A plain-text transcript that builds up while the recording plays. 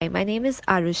Hi, my name is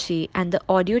Arushi, and the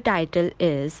audio title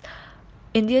is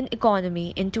Indian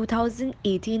Economy in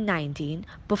 2018-19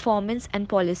 Performance and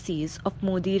Policies of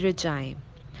Modi Regime.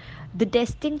 The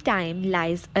testing time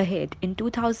lies ahead in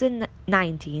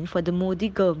 2019 for the Modi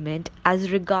government as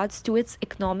regards to its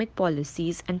economic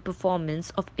policies and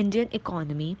performance of Indian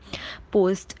economy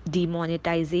post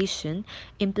demonetization,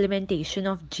 implementation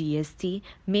of GST,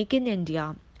 Make in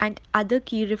India and other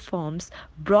key reforms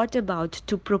brought about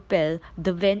to propel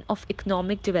the vein of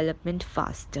economic development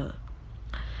faster.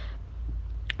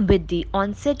 With the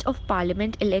onset of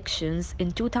parliament elections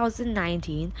in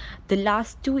 2019, the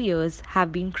last 2 years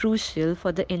have been crucial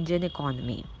for the Indian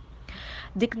economy.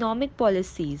 The economic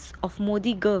policies of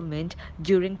Modi government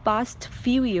during past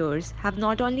few years have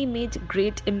not only made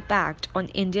great impact on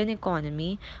Indian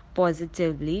economy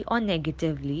positively or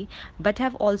negatively, but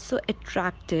have also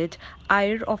attracted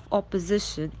ire of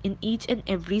opposition in each and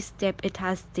every step it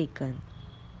has taken.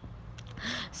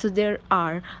 So there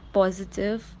are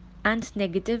positive and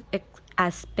negative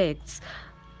aspects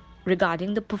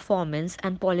regarding the performance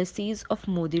and policies of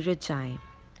Modi regime.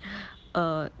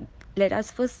 Uh, Let us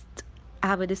first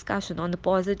have a discussion on the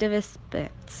positive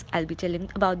aspects. I'll be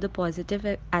telling about the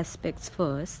positive aspects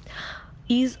first.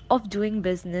 Ease of doing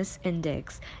business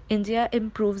index. India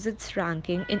improves its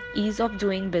ranking in ease of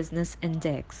doing business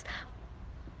index.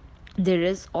 There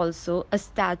is also a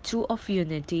statue of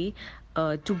unity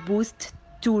to boost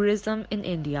tourism in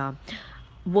India.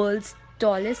 World's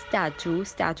tallest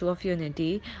statue of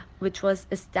unity, which was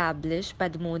established by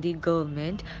the Modi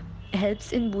government,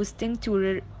 helps in boosting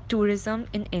tourism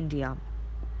in India.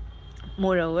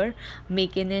 Moreover,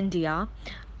 Make in India,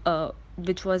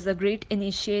 which was a great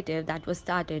initiative that was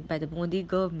started by the Modi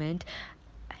government,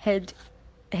 helped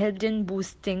helped in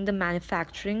boosting the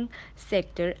manufacturing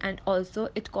sector, and also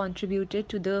it contributed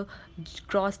to the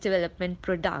gross development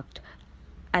product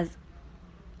as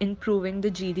improving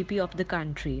the GDP of the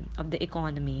country, of the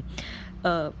economy.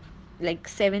 uh, like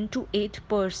 7 to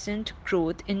 8%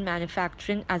 growth in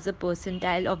manufacturing as a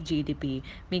percentile of GDP.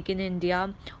 Make in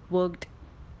India worked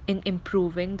in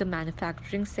improving the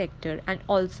manufacturing sector, and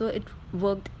also it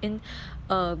worked in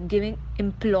giving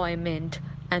employment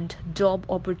and job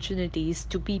opportunities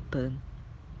to people.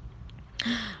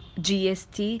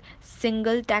 GST,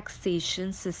 single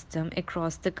taxation system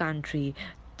across the country.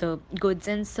 The goods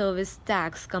and service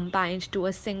tax combined to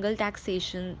a single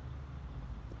taxation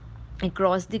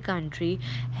across the country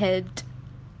helped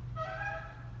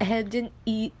helped in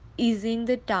easing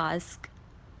the task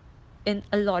in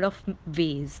a lot of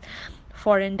ways.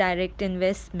 Foreign direct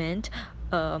investment,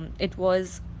 it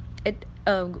was it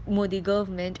Modi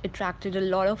government attracted a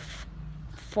lot of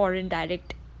foreign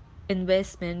direct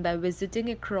investment by visiting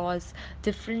across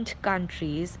different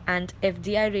countries, and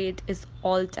FDI rate is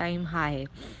all time high.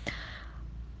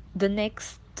 The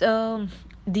next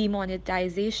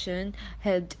demonetization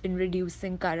helped in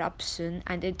reducing corruption,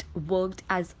 and it worked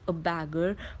as a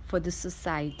bagger for the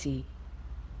society.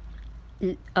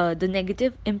 The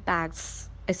negative impacts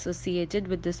associated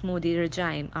with this Modi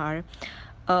regime are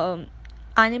um,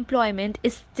 unemployment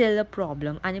is still a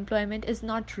problem. Unemployment is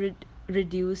not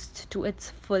reduced to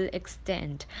its full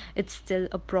extent. It's still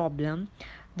a problem.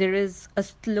 There is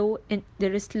slow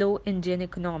Indian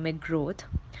economic growth.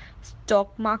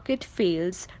 Stock market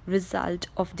fails result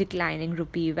of declining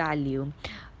rupee value.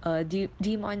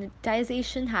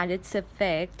 Demonetization had its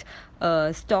effect.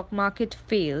 Stock market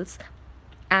fails,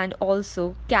 and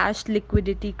also cash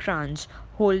liquidity crunch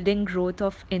holding growth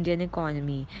of Indian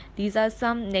economy. These are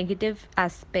some negative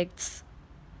aspects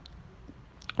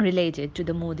related to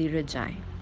the Modi regime.